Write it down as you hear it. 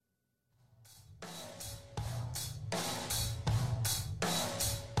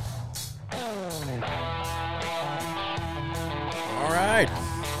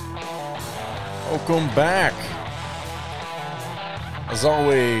Welcome back. As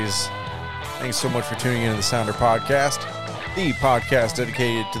always, thanks so much for tuning into the Sounder Podcast, the podcast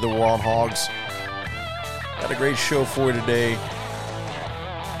dedicated to the wild hogs. Got a great show for you today.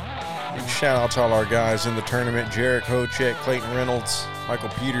 Big shout out to all our guys in the tournament: Jarek Hochek, Clayton Reynolds, Michael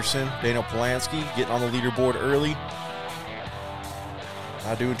Peterson, Daniel Polanski, getting on the leaderboard early.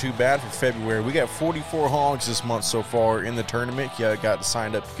 Not doing too bad for February. We got 44 hogs this month so far in the tournament. You got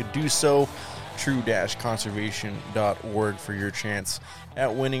signed up. You could do so. True-conservation.org for your chance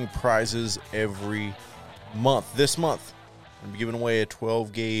at winning prizes every month. This month, I'm going to be giving away a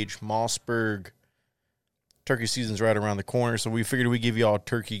 12-gauge Mossberg. Turkey season's right around the corner, so we figured we'd give y'all a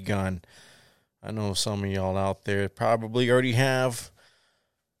turkey gun. I know some of y'all out there probably already have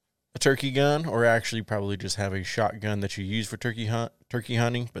a turkey gun, or actually probably just have a shotgun that you use for turkey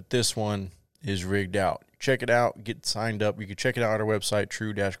hunting, but this one is rigged out. Check it out. Get signed up. You can check it out on our website,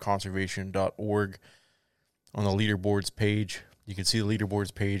 true-conservation.org. On the leaderboards page. You can see the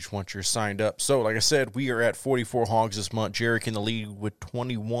leaderboards page once you're signed up. So, like I said, we are at 44 hogs this month. Jarek in the lead with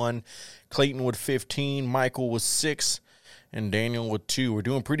 21. Clayton with 15. Michael with 6. And Daniel with 2. We're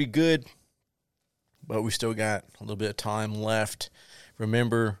doing pretty good, but we still got a little bit of time left.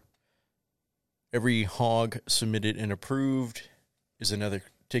 Remember, every hog submitted and approved is another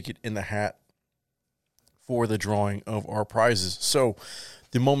ticket in the hat for the drawing of our prizes. So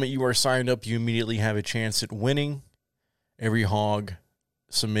the moment you are signed up, you immediately have a chance at winning. Every hog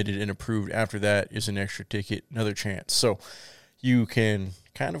submitted and approved after that is an extra ticket, another chance. So you can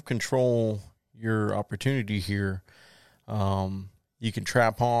kind of control your opportunity here. You can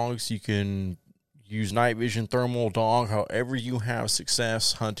trap hogs. You can use night vision, thermal, dog, however you have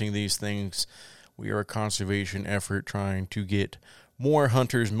success hunting these things. We are a conservation effort trying to get more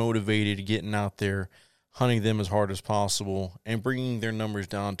hunters motivated, getting out there, hunting them as hard as possible, and bringing their numbers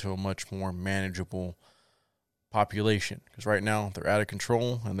down to a much more manageable population. Because right now, they're out of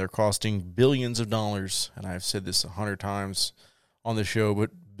control, and they're costing billions of dollars. And I've said this 100 times on the show, but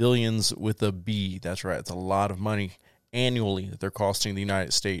billions with a B. That's right. It's a lot of money annually that they're costing the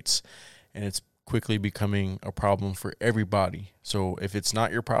United States. And it's quickly becoming a problem for everybody. So if it's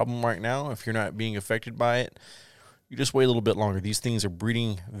not your problem right now, if you're not being affected by it, you just wait a little bit longer. These things are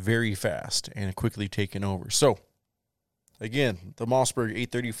breeding very fast and quickly taking over. So, again, the Mossberg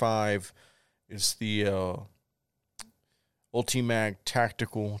 835 is the Ultimag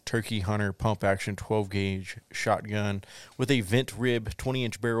Tactical Turkey Hunter Pump Action 12-gauge shotgun with a vent rib,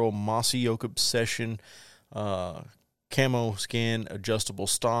 20-inch barrel, mossy oak obsession, camo skin, adjustable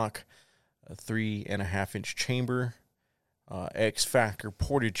stock, a 3.5-inch chamber, X-Factor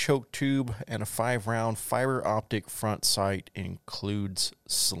ported choke tube, and a 5-round fiber optic front sight. Includes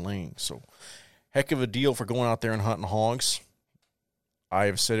sling. So, heck of a deal for going out there and hunting hogs. I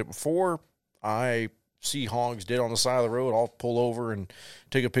have said it before. I see hogs dead on the side of the road. I'll pull over and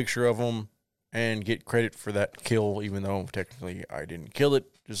take a picture of them and get credit for that kill, even though technically I didn't kill it.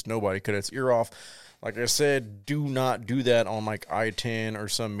 Just nobody cut its ear off. Like I said, do not do that on like I-10 or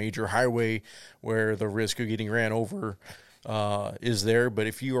some major highway where the risk of getting ran over is there. But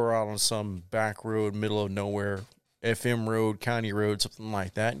if you are out on some back road, middle of nowhere, FM road, county road, something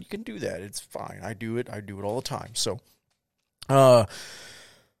like that, you can do that. It's fine. I do it all the time. So,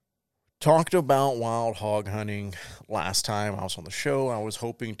 talked about wild hog hunting last time I was on the show. I was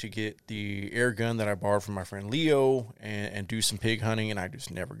hoping to get the air gun that I borrowed from my friend Leo and do some pig hunting, and I just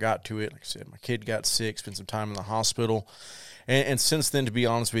never got to it. Like I said, my kid got sick, spent some time in the hospital. And since then, to be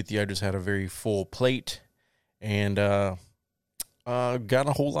honest with you, I just had a very full plate and got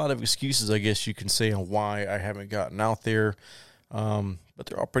a whole lot of excuses, I guess you can say, on why I haven't gotten out there. But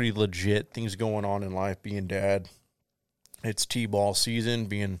they're all pretty legit. Things going on in life, being dad. It's T-ball season,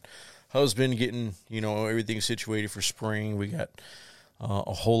 being husband, getting, everything situated for spring. We got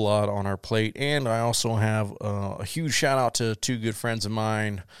a whole lot on our plate. And I also have a huge shout out to two good friends of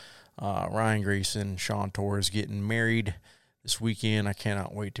mine, Ryan Grayson, Sean Torres, getting married this weekend. I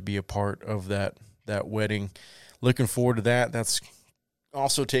cannot wait to be a part of that wedding. Looking forward to that. That's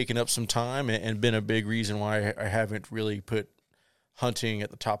also taken up some time and been a big reason why I haven't really put hunting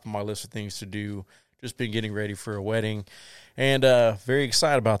at the top of my list of things to do. Just been getting ready for a wedding, and very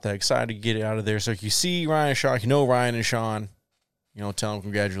excited about that. Excited to get it out of there. So if you see Ryan and Sean, Ryan and Sean, tell them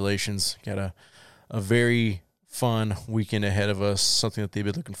congratulations. Got a very fun weekend ahead of us, something that they've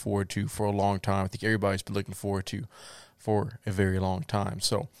been looking forward to for a long time. I think everybody's been looking forward to for a very long time.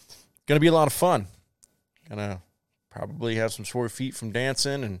 So going to be a lot of fun. Going to probably have some sore feet from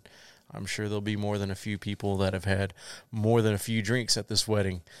dancing, and I'm sure there'll be more than a few people that have had more than a few drinks at this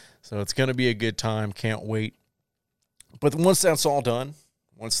wedding. So it's going to be a good time. Can't wait. But once that's all done,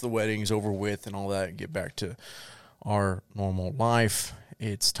 once the wedding's over with and all that, and get back to our normal life,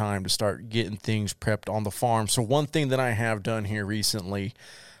 it's time to start getting things prepped on the farm. So one thing that I have done here recently,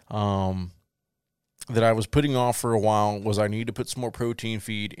 that I was putting off for a while, was I need to put some more protein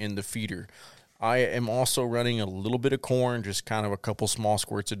feed in the feeder. I am also running a little bit of corn, just kind of a couple small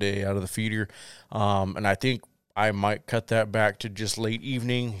squirts a day out of the feeder. And I think I might cut that back to just late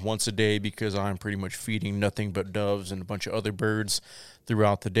evening, once a day, because I'm pretty much feeding nothing but doves and a bunch of other birds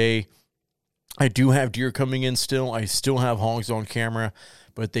throughout the day. I do have deer coming in still. I still have hogs on camera,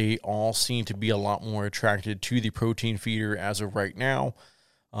 but they all seem to be a lot more attracted to the protein feeder as of right now.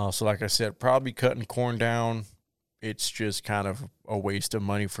 So like I said, probably cutting corn down. It's just kind of a waste of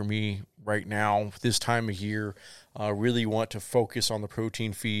money for me right now. This time of year, I really want to focus on the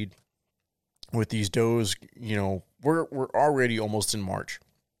protein feed with these does. You know, we're already almost in March.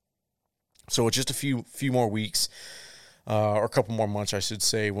 So it's just a few more weeks, or a couple more months, I should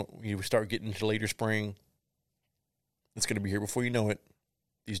say, when we start getting into later spring. It's going to be here before you know it.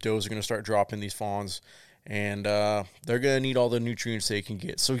 These does are going to start dropping these fawns, and they're going to need all the nutrients they can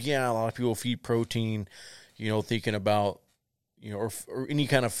get. So, yeah, a lot of people feed protein, you know, thinking about, you know, or any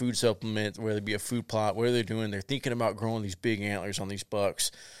kind of food supplement, whether it be a food plot, whatever they're doing, they're thinking about growing these big antlers on these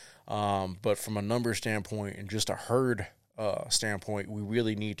bucks. But from a number standpoint and just a herd standpoint, we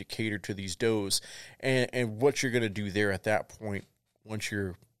really need to cater to these does. And what you're going to do there at that point, once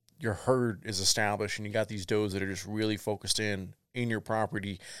your herd is established and you got these does that are just really focused in your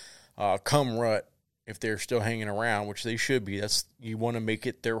property, come rut, if they're still hanging around, which they should be, you want to make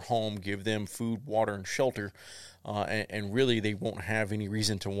it their home, give them food, water, and shelter, and really they won't have any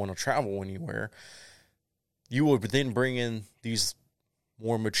reason to want to travel anywhere. You will then bring in these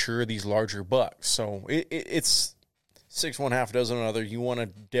more mature, these larger bucks. So it's 6 one, half dozen another. You want to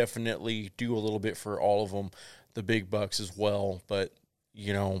definitely do a little bit for all of them, the big bucks as well. But,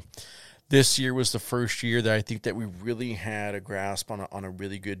 you know, this year was the first year that I think that we really had a grasp on a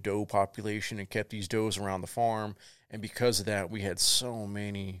really good doe population and kept these does around the farm. And because of that, we had so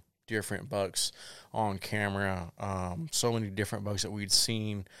many different bucks on camera, so many different bucks that we'd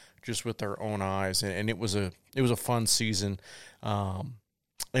seen just with our own eyes. And it was a fun season.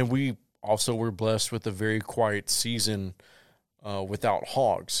 And we also were blessed with a very quiet season without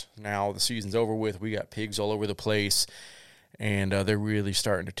hogs. Now the season's over with. We got pigs all over the place. And they're really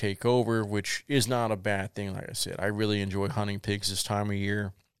starting to take over, which is not a bad thing. Like I said, I really enjoy hunting pigs this time of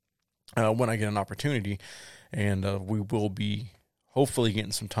year when I get an opportunity. And we will be hopefully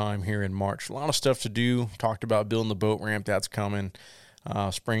getting some time here in March. A lot of stuff to do. Talked about building the boat ramp. That's coming.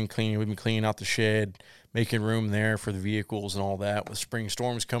 Spring cleaning. We've been cleaning out the shed, making room there for the vehicles and all that. With spring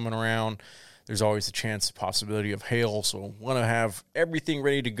storms coming around, there's always a chance, the possibility of hail. So want to have everything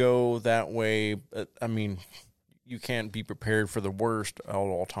ready to go that way. I mean, you can't be prepared for the worst at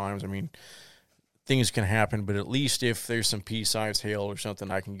all times. I mean, things can happen, but at least if there's some pea-sized hail or something,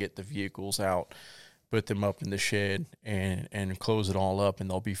 I can get the vehicles out, put them up in the shed, and close it all up, and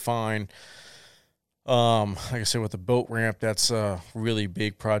they'll be fine. Like I said, with the boat ramp, that's a really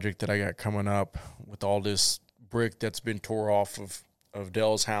big project that I got coming up with all this brick that's been tore off of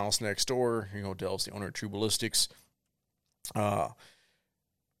Dell's house next door. You know, Dell's the owner of True Ballistics.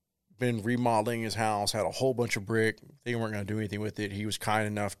 Been remodeling his house, had a whole bunch of brick. They weren't going to do anything with it. He was kind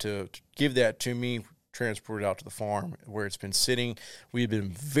enough to give that to me, transport it out to the farm where it's been sitting. We've been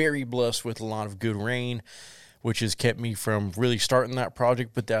very blessed with a lot of good rain, which has kept me from really starting that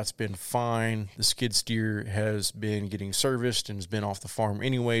project, but that's been fine. The skid steer has been getting serviced and has been off the farm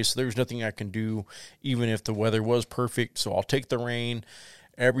anyway, so there's nothing I can do even if the weather was perfect. So I'll take the rain,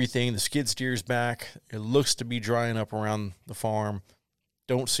 everything. The skid steer's back. It looks to be drying up around the farm.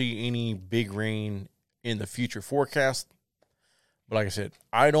 Don't see any big rain in the future forecast. But like I said,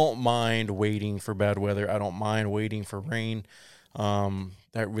 I don't mind waiting for bad weather. I don't mind waiting for rain.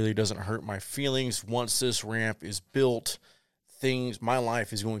 That really doesn't hurt my feelings. Once this ramp is built, my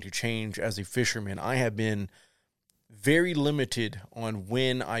life is going to change as a fisherman. I have been very limited on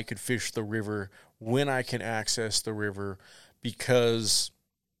when I could fish the river, when I can access the river, because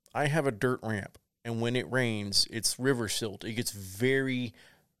I have a dirt ramp. And when it rains, it's river silt. It gets very,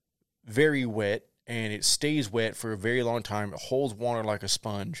 very wet, and it stays wet for a very long time. It holds water like a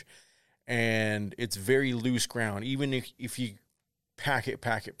sponge, and it's very loose ground. Even if you pack it,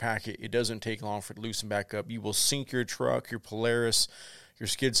 it doesn't take long for it to loosen back up. You will sink your truck, your Polaris, your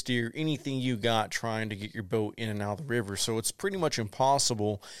skid steer, anything you got trying to get your boat in and out of the river. So it's pretty much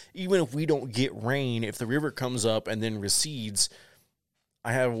impossible, even if we don't get rain, if the river comes up and then recedes,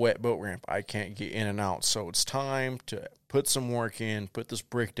 I have a wet boat ramp. I can't get in and out. So it's time to put some work in, put this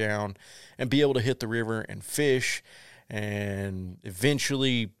brick down, and be able to hit the river and fish and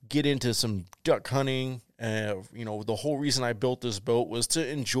eventually get into some duck hunting. The whole reason I built this boat was to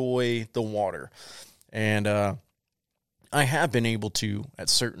enjoy the water. And I have been able to at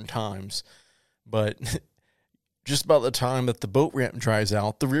certain times, but just about the time that the boat ramp dries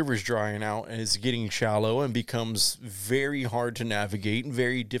out, the river's drying out and it's getting shallow and becomes very hard to navigate and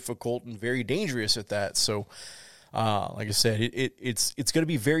very difficult and very dangerous at that. So, like I said, it's going to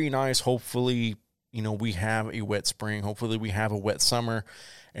be very nice. Hopefully, we have a wet spring. Hopefully we have a wet summer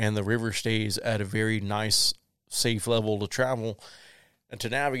and the river stays at a very nice, safe level to travel and to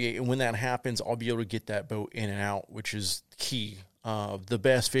navigate. And when that happens, I'll be able to get that boat in and out, which is key. The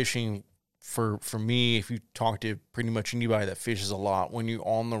best fishing for me, if you talk to pretty much anybody that fishes a lot, when you're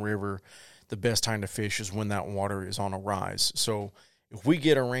on the river, the best time to fish is when that water is on a rise. So if we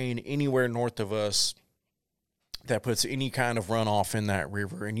get a rain anywhere north of us that puts any kind of runoff in that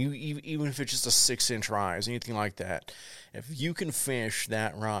river, and even if it's just a 6-inch rise, anything like that, if you can fish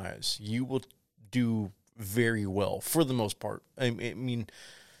that rise, you will do very well for the most part. I mean,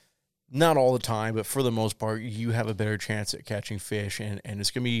 not all the time, but for the most part, you have a better chance at catching fish, and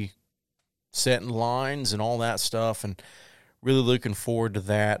it's going to be setting lines and all that stuff, and really looking forward to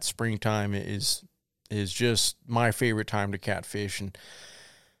that. Springtime is just my favorite time to catfish, and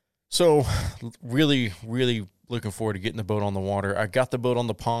so really, really looking forward to getting the boat on the water. I got the boat on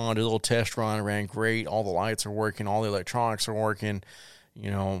the pond, a little test run, ran great. All the lights are working, all the electronics are working.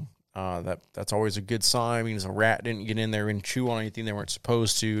 That's always a good sign. It means a rat didn't get in there and chew on anything they weren't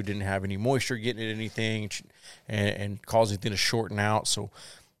supposed to, didn't have any moisture getting at anything, and cause anything to shorten out. So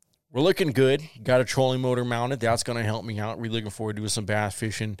we're looking good. Got a trolling motor mounted. That's going to help me out. Really looking forward to doing some bass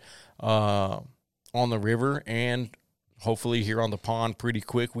fishing on the river and hopefully here on the pond pretty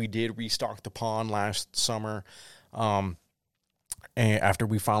quick. We did restock the pond last summer and after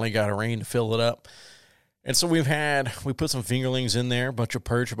we finally got a rain to fill it up. And so we put some fingerlings in there, a bunch of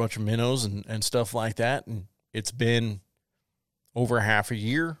perch, a bunch of minnows and stuff like that. And it's been over half a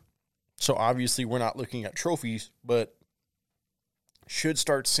year. So obviously we're not looking at trophies, but should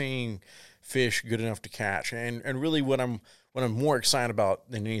start seeing fish good enough to catch. And really what I'm more excited about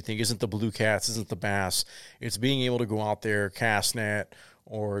than anything isn't the blue cats, isn't the bass. It's being able to go out there, cast net,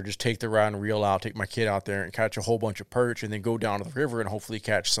 or just take the rod and reel out, take my kid out there and catch a whole bunch of perch and then go down to the river and hopefully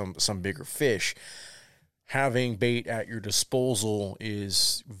catch some bigger fish. Having bait at your disposal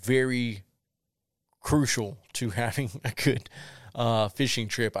is very crucial to having a good fishing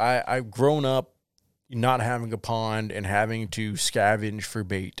trip. I've grown up not having a pond and having to scavenge for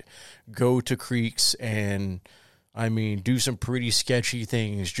bait, go to creeks and, do some pretty sketchy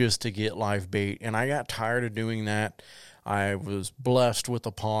things just to get live bait. And I got tired of doing that. I was blessed with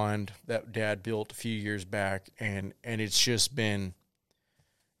a pond that Dad built a few years back, and it's been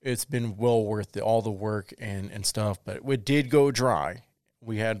well worth all the work and stuff. But it did go dry.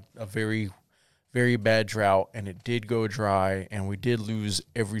 We had a very, very bad drought, and it did go dry, and we did lose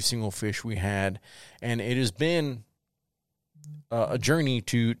every single fish we had. And it has been a journey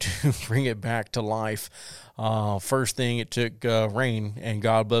to bring it back to life. First thing, it took rain, and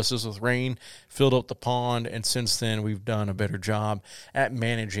God bless us with rain, filled up the pond, and since then we've done a better job at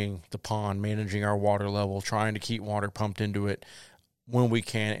managing the pond, managing our water level, trying to keep water pumped into it when we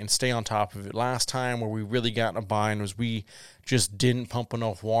can and stay on top of it. Last time where we really got in a bind was we just didn't pump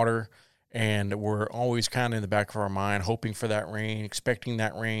enough water, and we're always kind of in the back of our mind hoping for that rain, expecting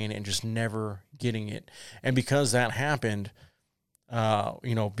that rain, and just never getting it. And because that happened,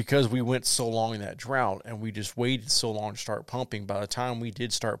 because we went so long in that drought and we just waited so long to start pumping, by the time we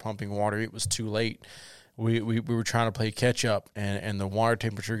did start pumping water, it was too late. We were trying to play catch up, and the water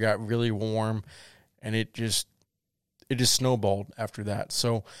temperature got really warm, and it just snowballed after that.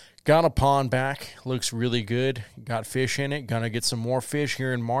 So got a pond back, looks really good, got fish in it, gonna get some more fish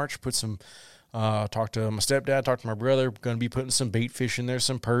here in March, talk to my stepdad, talk to my brother, gonna be putting some bait fish in there,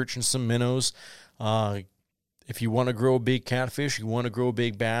 some perch and some minnows. If you want to grow a big catfish, you want to grow a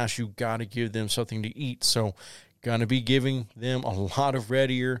big bass, you got to give them something to eat. So going to be giving them a lot of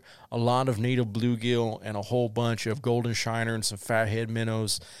red ear, a lot of native bluegill, and a whole bunch of golden shiner and some fathead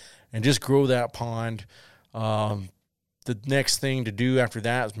minnows, and just grow that pond. The next thing to do after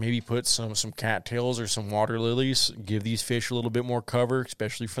that is maybe put some cattails or some water lilies, give these fish a little bit more cover,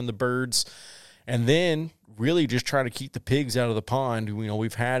 especially from the birds. And then really just try to keep the pigs out of the pond.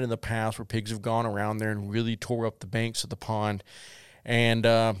 We've had in the past where pigs have gone around there and really tore up the banks of the pond. And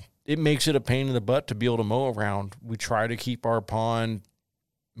it makes it a pain in the butt to be able to mow around. We try to keep our pond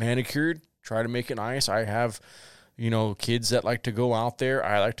manicured, try to make it nice. I have, kids that like to go out there.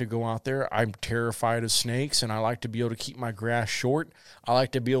 I like to go out there. I'm terrified of snakes, and I like to be able to keep my grass short. I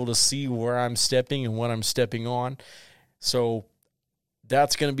like to be able to see where I'm stepping and what I'm stepping on. So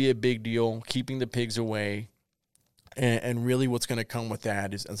that's going to be a big deal, keeping the pigs away. And really what's going to come with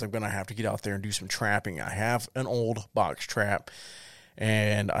that is I'm going to have to get out there and do some trapping. I have an old box trap,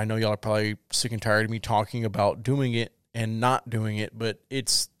 and I know y'all are probably sick and tired of me talking about doing it and not doing it, but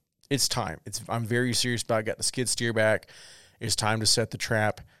it's time. I'm very serious about it. I got the skid steer back. It's time to set the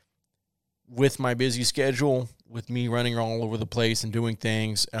trap. With my busy schedule, with me running all over the place and doing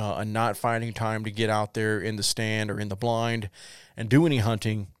things and not finding time to get out there in the stand or in the blind and do any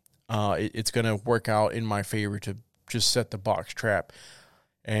hunting, it's going to work out in my favor to just set the box trap.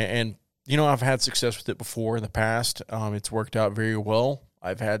 And I've had success with it before in the past. It's worked out very well.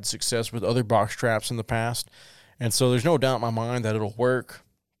 I've had success with other box traps in the past. And so there's no doubt in my mind that it'll work.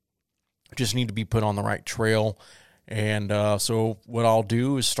 Just need to be put on the right trail. And so what I'll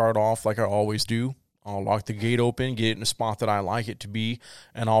do is start off like I always do. I'll lock the gate open, get it in a spot that I like it to be,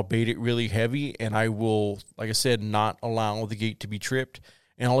 and I'll bait it really heavy. And I will, like I said, not allow the gate to be tripped.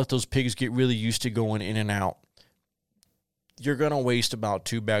 And I'll let those pigs get really used to going in and out. You're going to waste about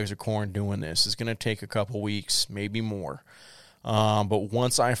 2 bags of corn doing this. It's going to take a couple weeks, maybe more. But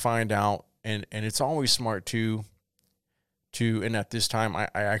once I find out, and it's always smart to and at this time I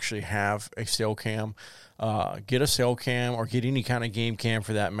actually have a cell cam. Get a cell cam or get any kind of game cam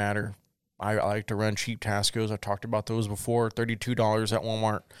for that matter. I like to run cheap Tascos. I've talked about those before, $32 at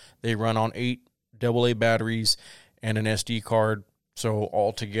Walmart. They run on 8 AA batteries and an SD card. So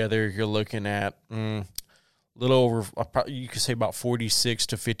altogether, you're looking at little over, you could say about $46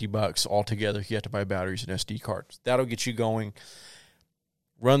 to $50 altogether. You have to buy batteries and SD cards. That'll get you going.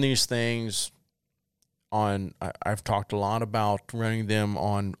 Run these things on, I've talked a lot about running them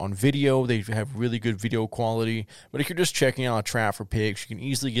on video. They have really good video quality. But if you're just checking out a trap for pigs, you can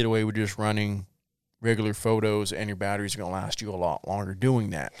easily get away with just running regular photos, and your batteries are going to last you a lot longer doing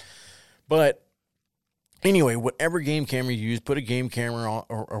that. But anyway, whatever game camera you use, put a game camera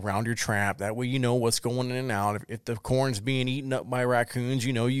around your trap. That way you know what's going in and out. If the corn's being eaten up by raccoons,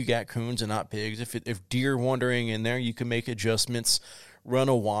 you know you got coons and not pigs. If deer wandering in there, you can make adjustments. Run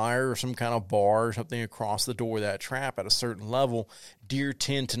a wire or some kind of bar or something across the door of that trap at a certain level. Deer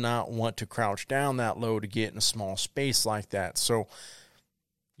tend to not want to crouch down that low to get in a small space like that. So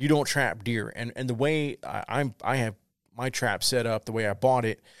you don't trap deer. And the way I have my trap set up, the way I bought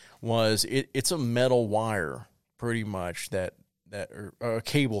it, was it's a metal wire pretty much or a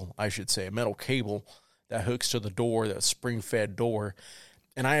cable, I should say, a metal cable that hooks to the door, that spring-fed door.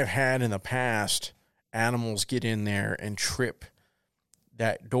 And I have had in the past animals get in there and trip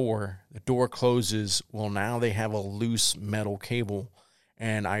that door. The door closes. Well, now they have a loose metal cable,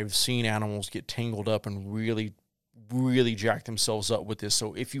 and I've seen animals get tangled up and really, really jack themselves up with this.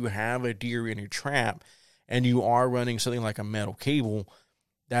 So if you have a deer in your trap and you are running something like a metal cable,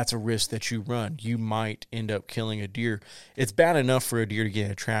 that's a risk that you run. You might end up killing a deer. It's bad enough for a deer to get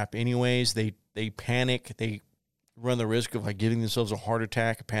in a trap anyways. They panic. They run the risk of like giving themselves a heart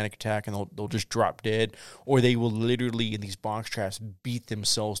attack, a panic attack, and they'll just drop dead, or they will literally in these box traps beat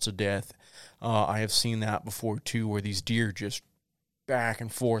themselves to death. I have seen that before too, where these deer just back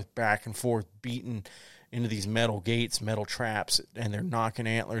and forth, beaten into these metal gates, metal traps, and they're knocking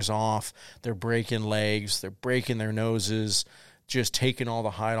antlers off. They're breaking legs. They're breaking their noses, just taking all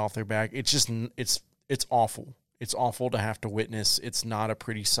the hide off their back. It's just, it's awful. It's awful to have to witness. It's not a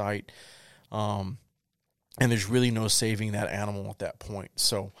pretty sight. And there's really no saving that animal at that point.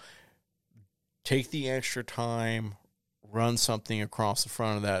 So take the extra time, run something across the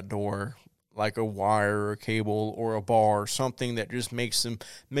front of that door, like a wire or a cable or a bar, something that just makes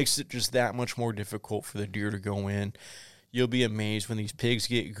it just that much more difficult for the deer to go in. You'll be amazed when these pigs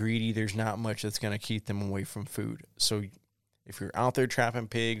get greedy. There's not much that's going to keep them away from food. So if you're out there trapping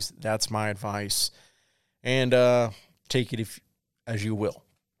pigs, that's my advice. And take it as you will.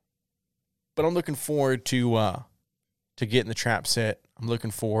 But I'm looking forward to getting the trap set. I'm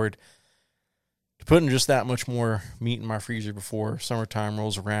looking forward to putting just that much more meat in my freezer before summertime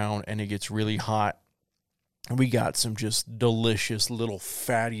rolls around and it gets really hot. And we got some just delicious little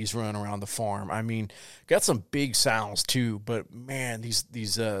fatties running around the farm. I mean, got some big sows too, but man, these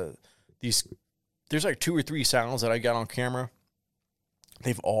there's like 2 or 3 sows that I got on camera.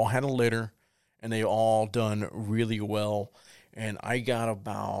 They've all had a litter and they all done really well. And I got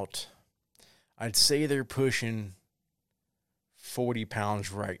about, I'd say they're pushing 40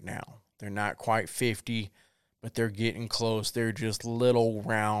 pounds right now. They're not quite 50, but they're getting close. They're just little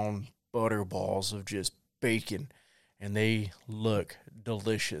round butter balls of just bacon, and they look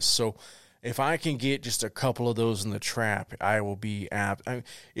delicious. So if I can get just a couple of those in the trap, I will be apt.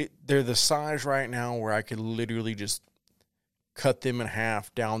 They're the size right now where I could literally just cut them in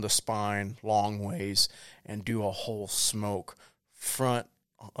half down the spine, long ways, and do a whole smoke. Front,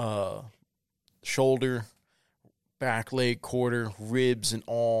 shoulder, back leg, quarter, ribs, and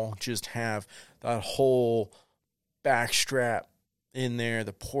all. Just have that whole back strap in there,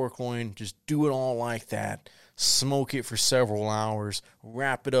 the pork loin. Just do it all like that. Smoke it for several hours.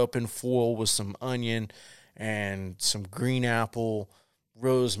 Wrap it up in foil with some onion and some green apple,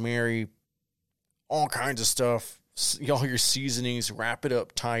 rosemary, all kinds of stuff. All your seasonings. Wrap it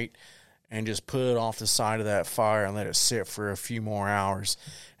up tight and just put it off the side of that fire and let it sit for a few more hours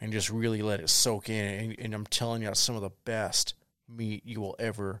and just really let it soak in. And I'm telling you, that's some of the best meat you will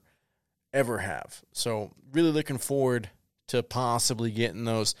ever have. So really looking forward to possibly getting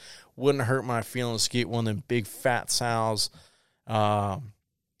those. Wouldn't hurt my feelings to get one of them big fat sows. I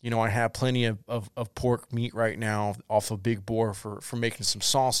have plenty of pork meat right now off of Big Boar for making some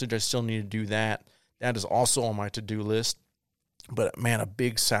sausage. I still need to do that. That is also on my to-do list. But, man, a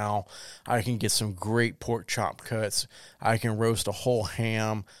big sow, I can get some great pork chop cuts. I can roast a whole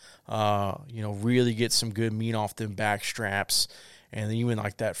ham, really get some good meat off them back straps. And even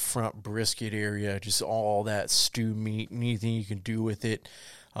like that front brisket area, just all that stew meat, anything you can do with it.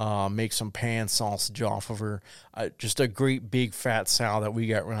 Make some pan sausage off of her. Just a great big fat sow that we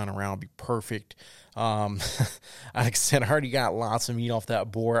got running around would be perfect. Like I said, I already got lots of meat off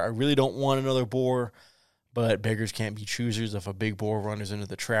that boar. I really don't want another boar, but beggars can't be choosers. If a big boar runs into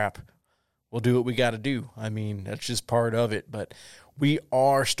the trap, we'll do what we got to do. I mean, that's just part of it. But we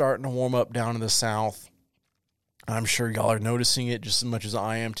are starting to warm up down in the south. I'm sure y'all are noticing it just as much as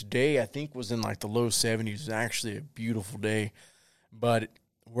I am. Today, I think, was in like the low 70s. It was actually a beautiful day. But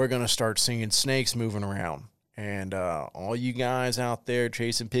we're going to start seeing snakes moving around. And all you guys out there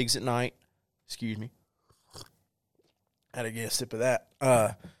chasing pigs at night, excuse me, had to get a sip of that.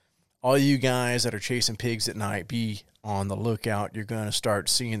 All you guys that are chasing pigs at night, be on the lookout. You're going to start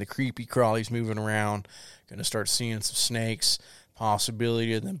seeing the creepy crawlies moving around. Going to start seeing some snakes,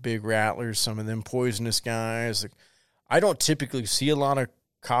 possibility of them big rattlers, some of them poisonous guys. I don't typically see a lot of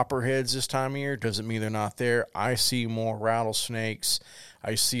copperheads this time of year. Doesn't mean they're not there. I see more rattlesnakes.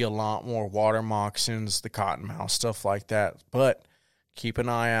 I see a lot more water moccasins, the cottonmouth, stuff like that. But keep an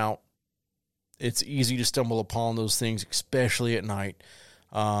eye out. It's easy to stumble upon those things, especially at night.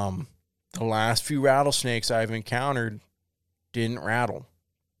 The last few rattlesnakes I've encountered didn't rattle.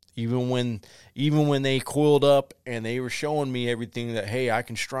 Even when they coiled up and they were showing me everything that, hey, I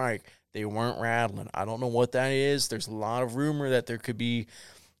can strike, they weren't rattling. I don't know what that is. There's a lot of rumor that there could be,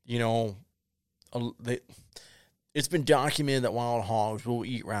 it's been documented that wild hogs will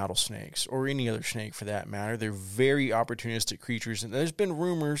eat rattlesnakes or any other snake for that matter. They're very opportunistic creatures. And there's been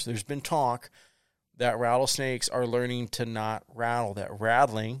rumors, there's been talk that rattlesnakes are learning to not rattle, that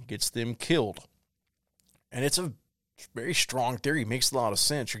rattling gets them killed. And it's a very strong theory. It makes a lot of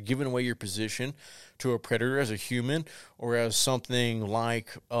sense. You're giving away your position to a predator as a human or as something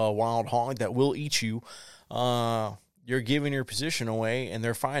like a wild hog that will eat you. You're giving your position away, and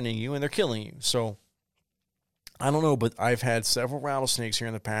they're finding you, and they're killing you. So, I don't know, but I've had several rattlesnakes here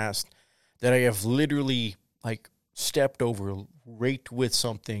in the past that I have literally, stepped over, raked with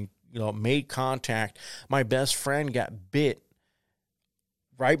something, made contact. My best friend got bit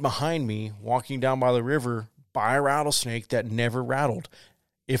right behind me walking down by the river by a rattlesnake that never rattled.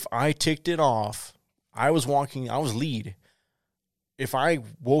 If I ticked it off, I was lead. If I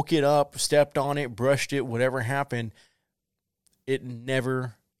woke it up, stepped on it, brushed it, whatever happened, it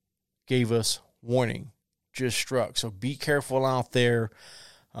never gave us warning. Just struck. So be careful out there.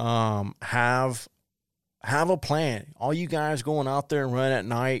 Have a plan. All you guys going out there and run at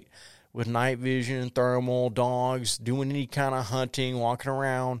night with night vision, thermal, dogs, doing any kind of hunting, walking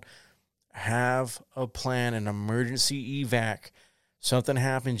around, have a plan, an emergency evac. Something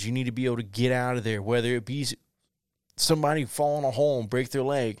happens, you need to be able to get out of there, whether it be somebody fall in a hole and break their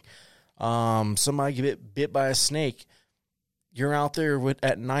leg, somebody get bit by a snake. You're out there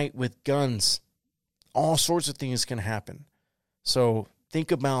at night with guns. All sorts of things can happen. So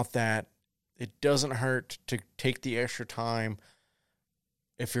think about that. It doesn't hurt to take the extra time.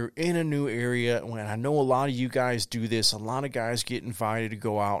 If you're in a new area, when I know a lot of you guys do this, a lot of guys get invited to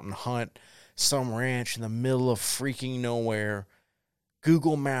go out and hunt some ranch in the middle of freaking nowhere.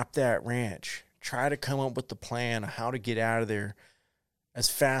 Google map that ranch. Try to come up with the plan of how to get out of there as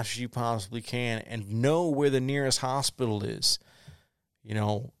fast as you possibly can and know where the nearest hospital is.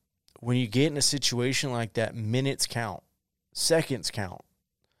 When you get in a situation like that, minutes count, seconds count.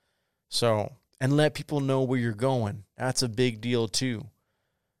 So, and let people know where you're going. That's a big deal too.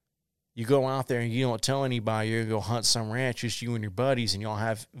 You go out there and you don't tell anybody you're going to go hunt some ranch, just you and your buddies, and y'all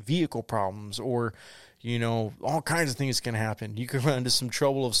have vehicle problems or, all kinds of things can happen. You can run into some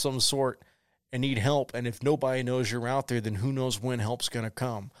trouble of some sort and need help. And if nobody knows you're out there, then who knows when help's going to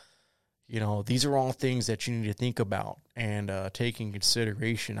come. These are all things that you need to think about and take in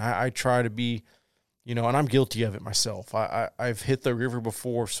consideration. I try to be, and I'm guilty of it myself. I've hit the river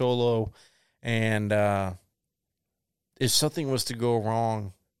before solo, and if something was to go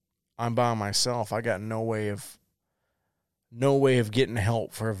wrong, I'm by myself. I got no way of getting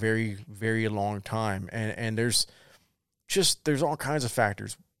help for a very, very long time. And there's all kinds of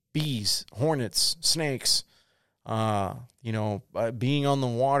factors. Bees, hornets, snakes, being on the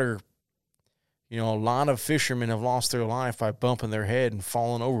water. A lot of fishermen have lost their life by bumping their head and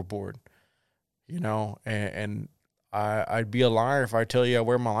falling overboard, and I'd be a liar if I tell you I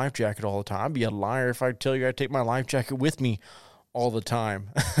wear my life jacket all the time. I'd be a liar if I tell you I take my life jacket with me all the time.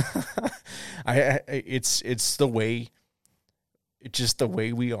 It's just the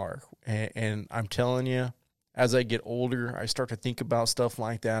way we are. And I'm telling you, as I get older, I start to think about stuff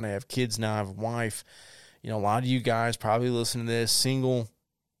like that. I have kids now, I have a wife. A lot of you guys probably listen to this, single,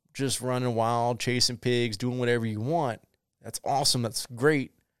 just running wild, chasing pigs, doing whatever you want. That's awesome. That's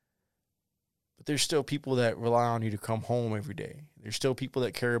great. But there's still people that rely on you to come home every day. There's still people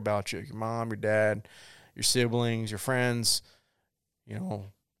that care about you, your mom, your dad, your siblings, your friends. A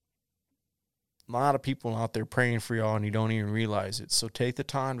lot of people out there praying for y'all and you don't even realize it. So take the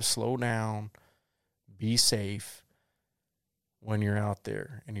time to slow down, be safe when you're out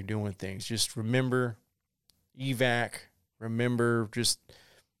there and you're doing things. Just remember evac, remember just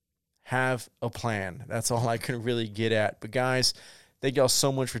have a plan. That's all I can really get at. But guys, thank y'all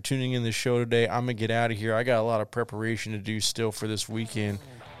so much for tuning in the show today. I'm going to get out of here. I got a lot of preparation to do still for this weekend.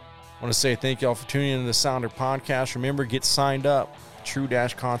 I want to say thank y'all for tuning in to the Sounder Podcast. Remember, get signed up,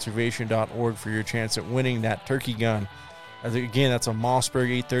 true-conservation.org for your chance at winning that turkey gun. Again, that's a Mossberg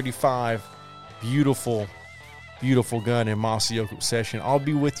 835. Beautiful, beautiful gun in Mossy Oak session. I'll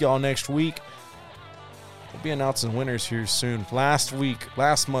be with y'all next week. We'll be announcing winners here soon. Last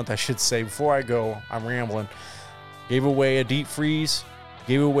month, I should say, before I go, I'm rambling. Gave away a deep freeze,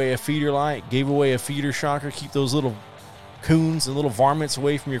 gave away a feeder light, gave away a feeder shocker. Keep those little coons and little varmints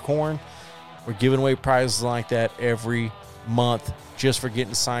away from your corn. We're giving away prizes like that every month just for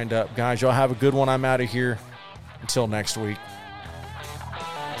getting signed up. Guys, y'all have a good one. I'm out of here. Until next week.